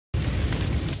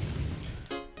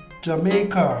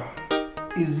Jamaica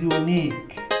is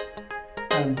unique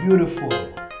and beautiful.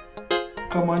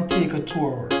 Come and take a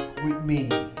tour with me.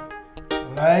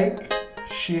 Like,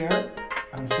 share,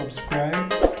 and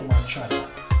subscribe to my channel.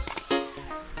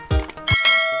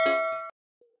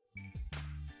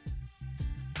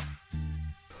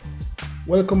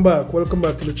 Welcome back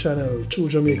to the channel, True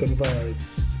Jamaican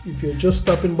Vibes. If you're just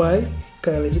stopping by,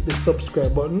 kindly hit the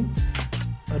subscribe button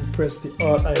and press the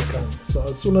all icon. So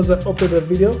as soon as I upload a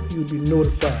video, you'll be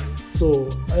notified. So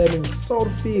I am in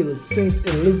Southfield, St.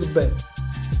 Elizabeth.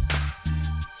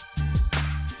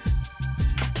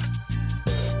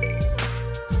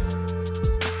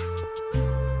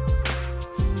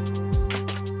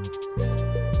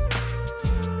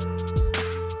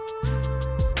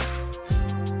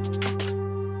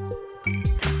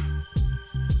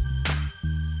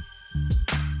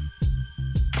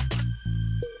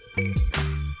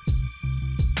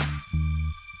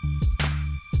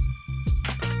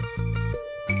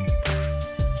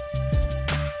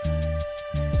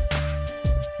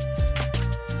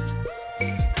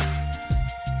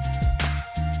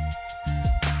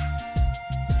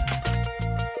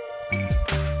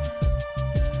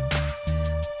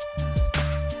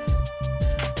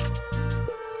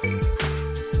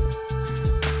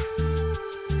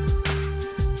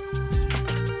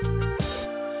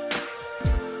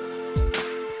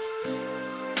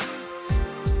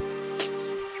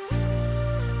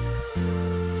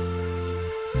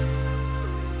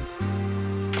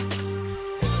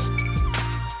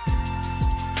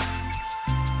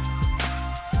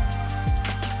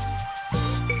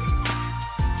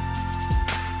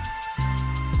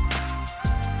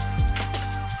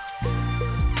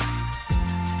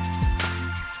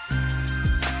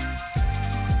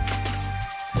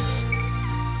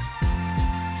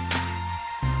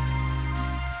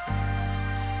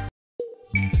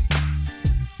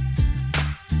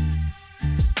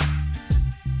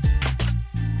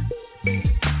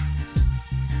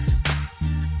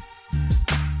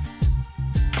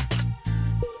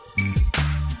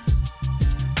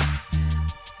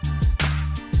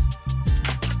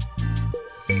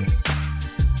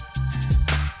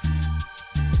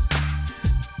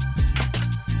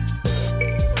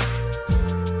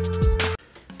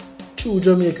 True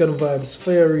Jamaican Vibes,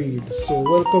 Fire Reid. So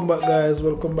welcome back guys,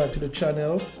 welcome back to the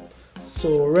channel.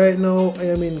 So right now I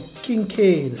am in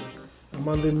Kinkead. I'm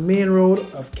on the main road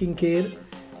of Kinkead,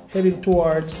 heading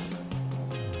towards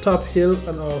Top Hill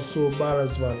and also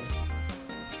Ballards Valley.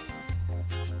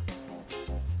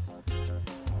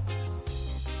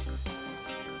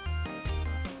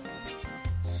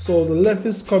 So the left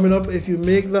is coming up. If you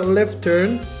make that left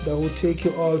turn, that will take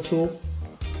you all to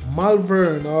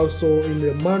Malvern, also in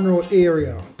the Monroe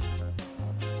area.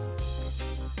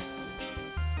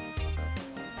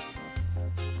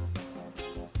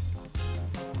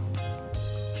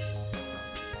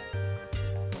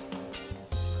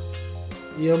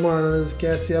 Yeah man, as you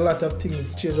can see, a lot of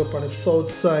things change up on the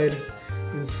south side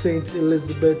in St.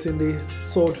 Elizabeth in the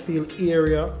Southfield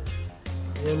area.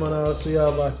 Yeah man, also you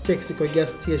have a Texaco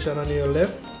gas station on your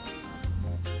left.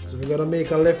 So we're gonna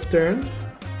make a left turn.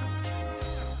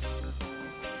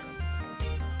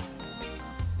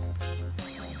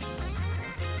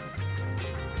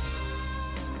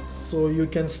 So you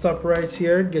can stop right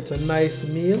here, get a nice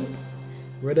meal,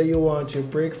 whether you want your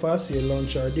breakfast, your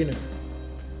lunch or dinner.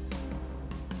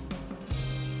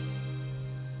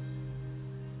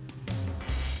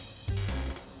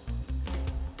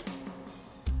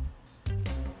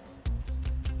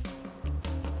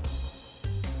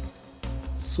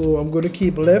 So I'm going to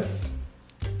keep left.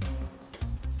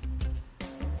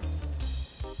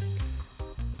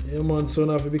 Yeah man, so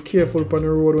now have to be careful on the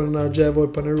road when I drive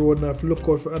out on the road, and have to look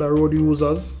out for other road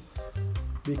users.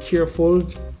 Be careful,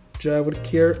 drive with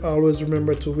care, always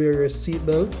remember to wear your seat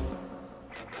belt.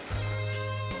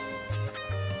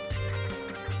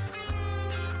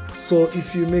 So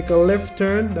if you make a left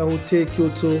turn, that will take you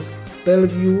to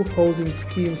Bellevue Housing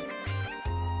Scheme.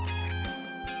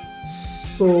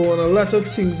 So on a lot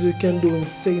of things you can do in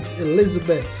St.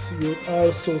 Elizabeth. You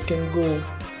also can go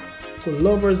to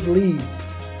Lover's Leap.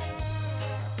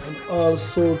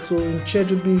 Also in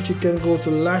Cheddar Beach you can go to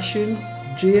Lashings,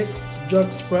 Jake's,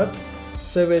 Jugsprat,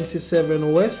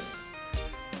 77 West.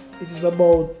 It is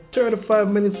about 35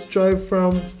 minutes drive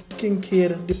from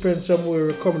Kinkead, depends on where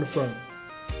you're coming from.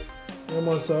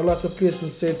 So a lot of places in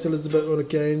St. Elizabeth where you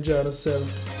can enjoy yourself.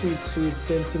 Sweet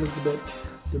St. Elizabeth,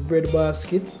 the bread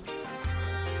basket.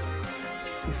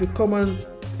 If you come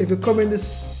in the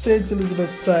St.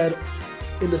 Elizabeth side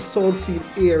in the Southfield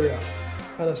area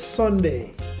on a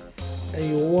Sunday, and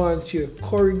you want your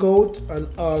curry goat and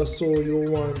also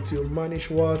you want your manish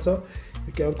water,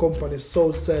 you can come on the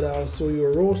south side also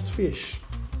your roast fish.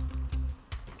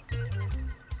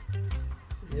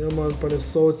 Yeah man, on the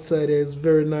south side is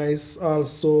very nice.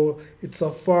 Also it's a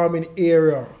farming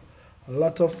area, a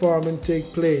lot of farming take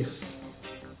place.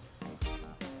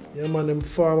 Yeah man, them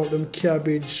farm up them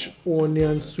cabbage,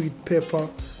 onion, sweet pepper,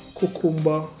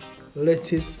 cucumber,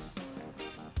 lettuce.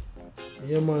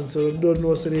 Yeah man, so you don't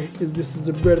know, so this is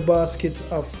the bread basket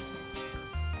of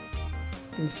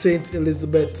in St.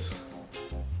 Elizabeth.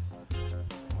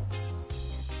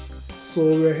 So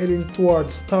we're heading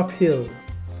towards Top Hill.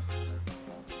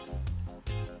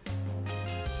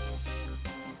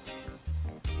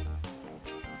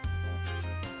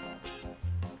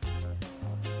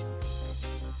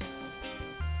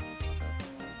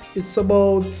 It's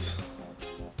about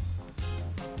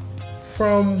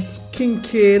from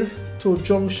Kinkead to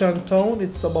Junction Town.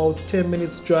 It's about 10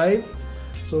 minutes drive.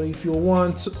 So if you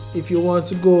want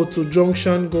to go to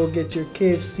Junction, go get your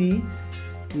KFC.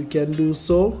 You can do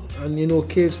so. And you know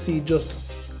KFC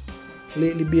just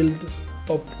lately built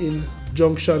up in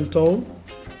Junction Town.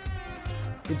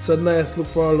 It's a nice look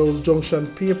for all those Junction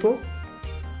people.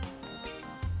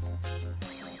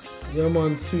 Yeah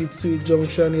man, sweet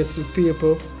Junction, yes, with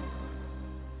people.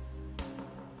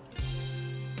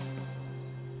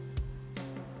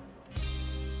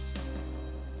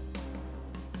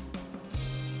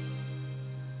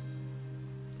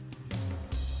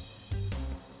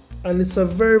 And it's a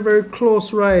very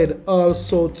close ride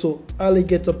also to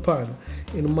Alligator Pan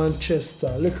in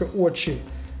Manchester, Liquor Orchard,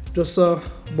 just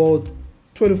about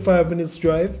 25 minutes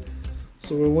drive.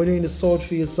 So when you're in the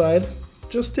Southfield side,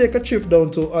 just take a trip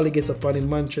down to Alligator Pan in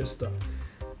Manchester.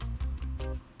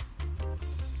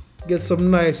 Get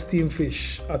some nice steamed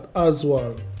fish at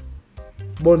Aswell,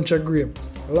 Bunch of Grape.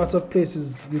 A lot of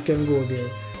places you can go there.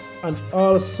 And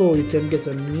also you can get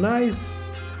a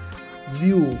nice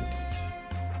view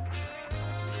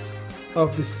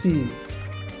of the sea.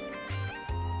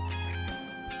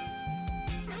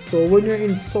 So when you're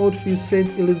in Southfield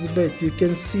St. Elizabeth, you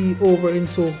can see over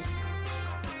into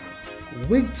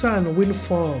Wigton Wind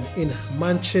Farm in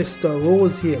Manchester,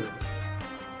 Rose Hill.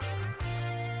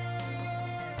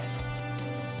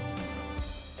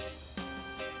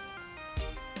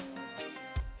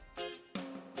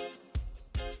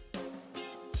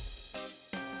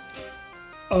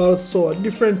 Also a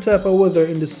different type of weather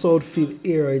in the Southfield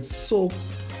area. It's so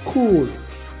cool,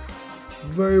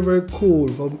 very cool.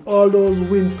 From all those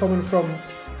winds coming from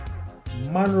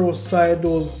Monroe side,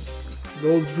 those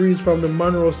breeze from the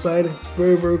Monroe side, it's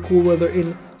very cool weather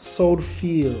in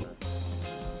Southfield.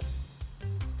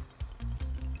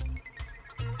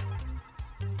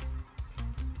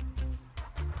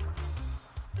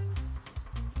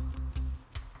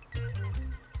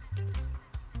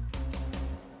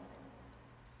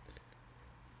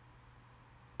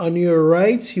 On your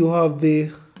right, you have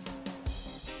the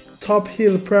Top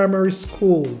Hill Primary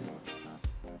School.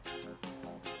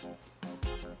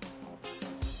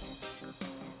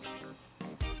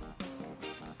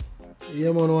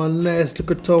 Yeah man, one nice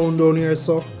little town down here.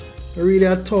 So really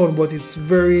a town, but it's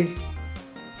very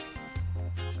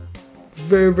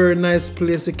nice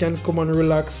place. You can come and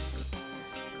relax.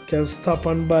 You can stop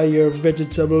and buy your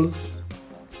vegetables.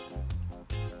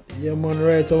 Yeah man,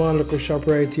 right, I want to look a shop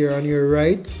right here on your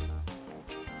right.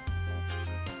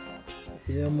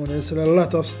 Yeah man, there's a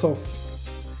lot of stuff.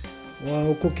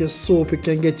 Want to cook your soup, you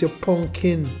can get your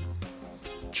pumpkin,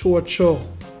 chocho,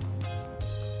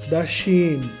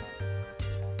 dasheen,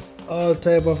 all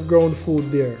type of ground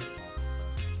food there.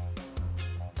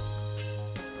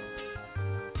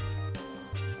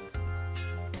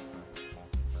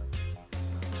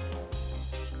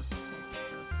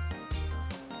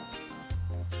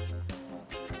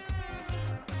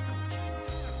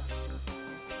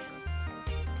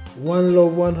 One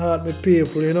love, one heart, my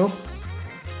people, you know.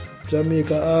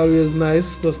 Jamaica always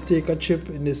nice. Just take a trip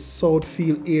in the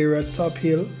Southfield area, Top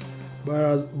Hill,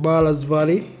 Ballards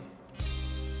Valley.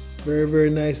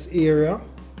 Very nice area.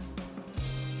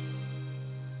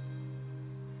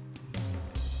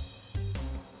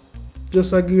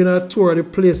 Just again a tour of the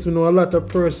place. We know a lot of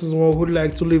persons who would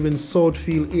like to live in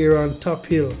Southfield area and Top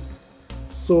Hill.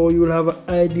 So you will have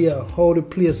an idea how the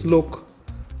place look.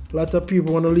 A lot of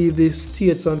people want to leave the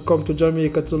States and come to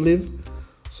Jamaica to live.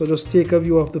 So just take a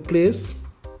view of the place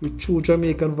with True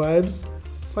Jamaican Vibes.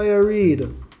 Fire Reid.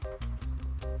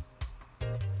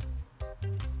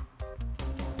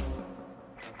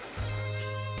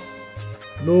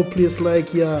 No place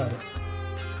like yard.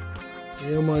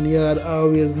 Yeah man, yard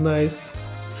always nice.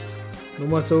 No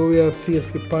matter how we have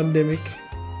faced the pandemic,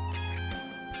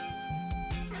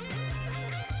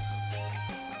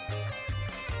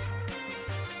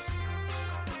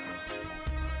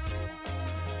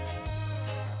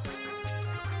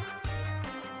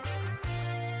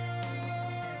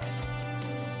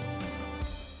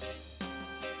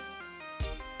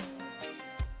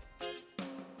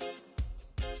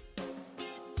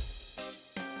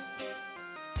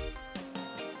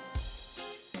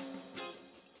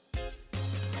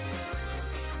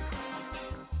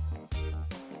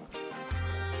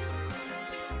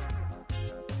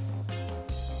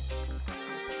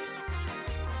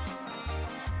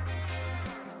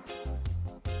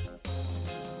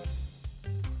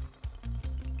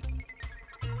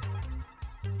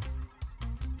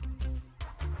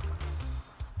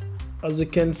 As you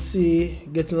can see,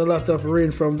 getting a lot of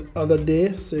rain from the other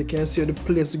day, so you can see the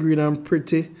place green and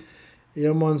pretty.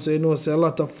 Yeah man, so you know, see a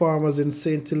lot of farmers in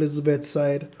St. Elizabeth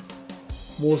side,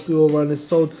 mostly over on the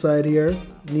south side here,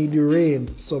 need the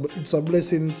rain. So it's a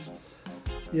blessing.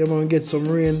 Yeah man, get some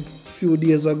rain a few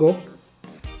days ago.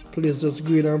 Place just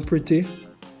green and pretty.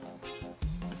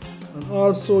 And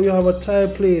also you have a tile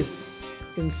place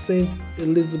in St.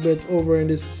 Elizabeth over in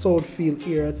the Southfield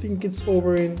area. I think it's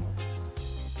over in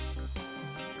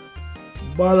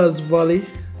Ballards Valley.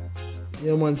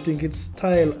 Yeah man, think it's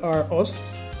Tile or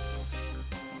Us.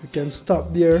 You can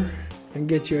stop there and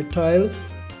get your tiles.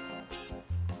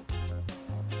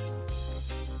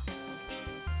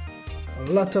 A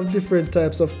lot of different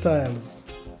types of tiles.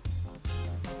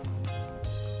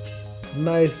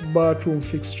 Nice bathroom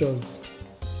fixtures.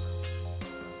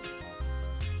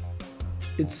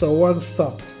 It's a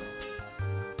one-stop.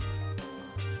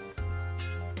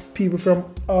 People from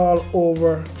all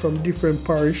over, from different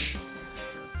parish,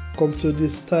 come to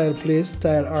this tile place,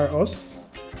 Tile or Us.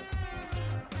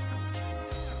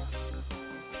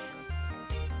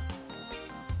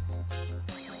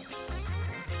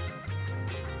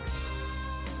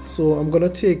 So I'm gonna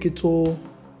take you to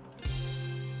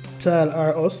Tile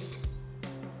or Us,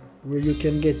 where you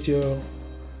can get your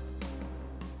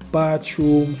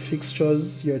bathroom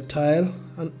fixtures, your tile,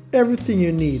 and everything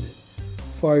you need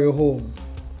for your home.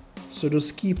 So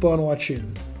just keep on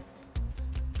watching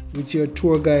with your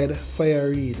tour guide, Fire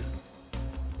Reid.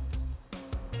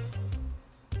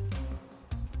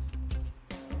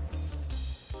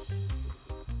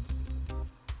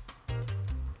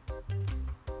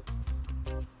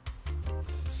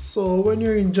 So when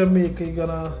you're in Jamaica, you're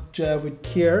gonna drive with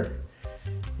care.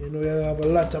 You know, you have a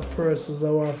lot of persons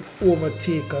that want to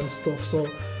overtake and stuff. So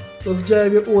just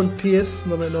drive your own pace.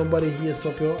 Don't let nobody haste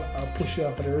up you or push you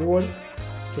off of the road.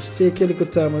 Just take a little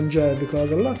time and drive,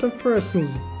 because a lot of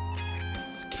persons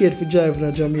scared for driving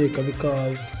in Jamaica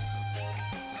because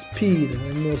speed,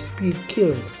 and you know, speed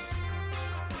kill.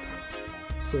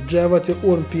 So drive at your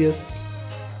own pace.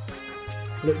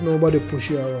 Let nobody push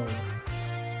you around.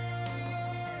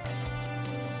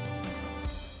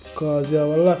 Because you have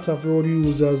a lot of road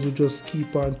users who just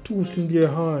keep on tooting their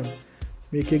horn,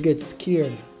 make you get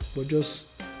scared. But just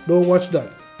don't watch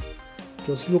that.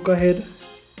 Just look ahead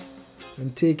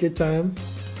and take your time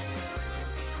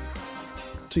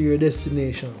to your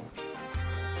destination.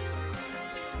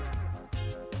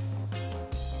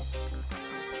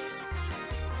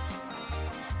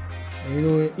 And you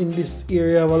know, in this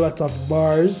area, you have a lot of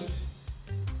bars.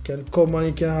 You can come and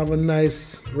you can have a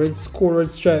nice red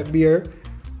stripe beer.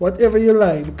 Whatever you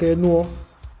like, because you know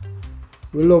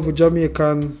we love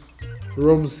Jamaican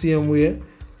rum same way.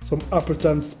 Some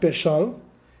Appleton special.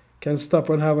 Can stop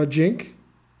and have a drink.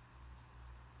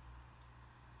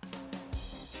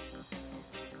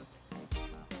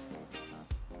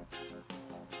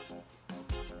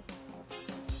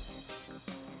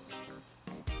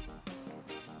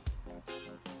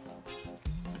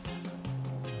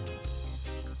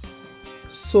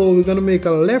 So we're gonna make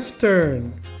a left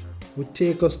turn. Will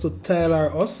take us to Tile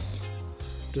or Us.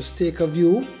 Just take a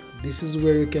view. This is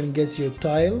where you can get your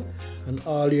tile and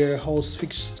all your house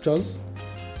fixtures.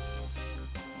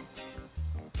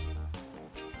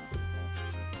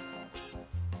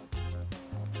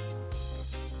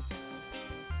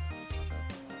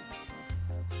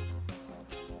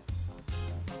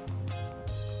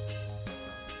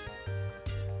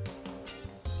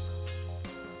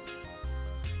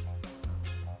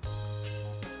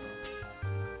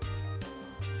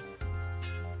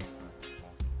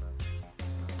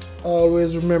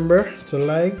 Always remember to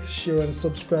like, share and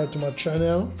subscribe to my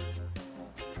channel.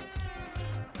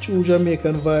 True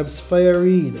Jamaican Vibes, Fire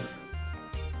Reid.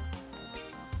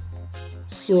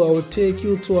 So I will take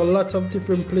you to a lot of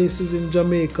different places in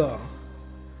Jamaica.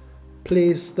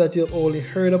 Place that you only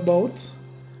heard about.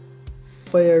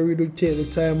 Fire Reid will take the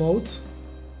time out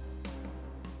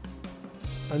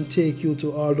and take you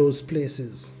to all those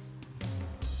places.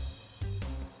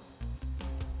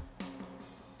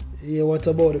 Yeah, what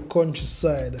about the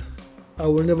countryside? I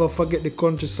will never forget the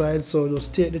countryside, so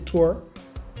just take the tour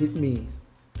with me.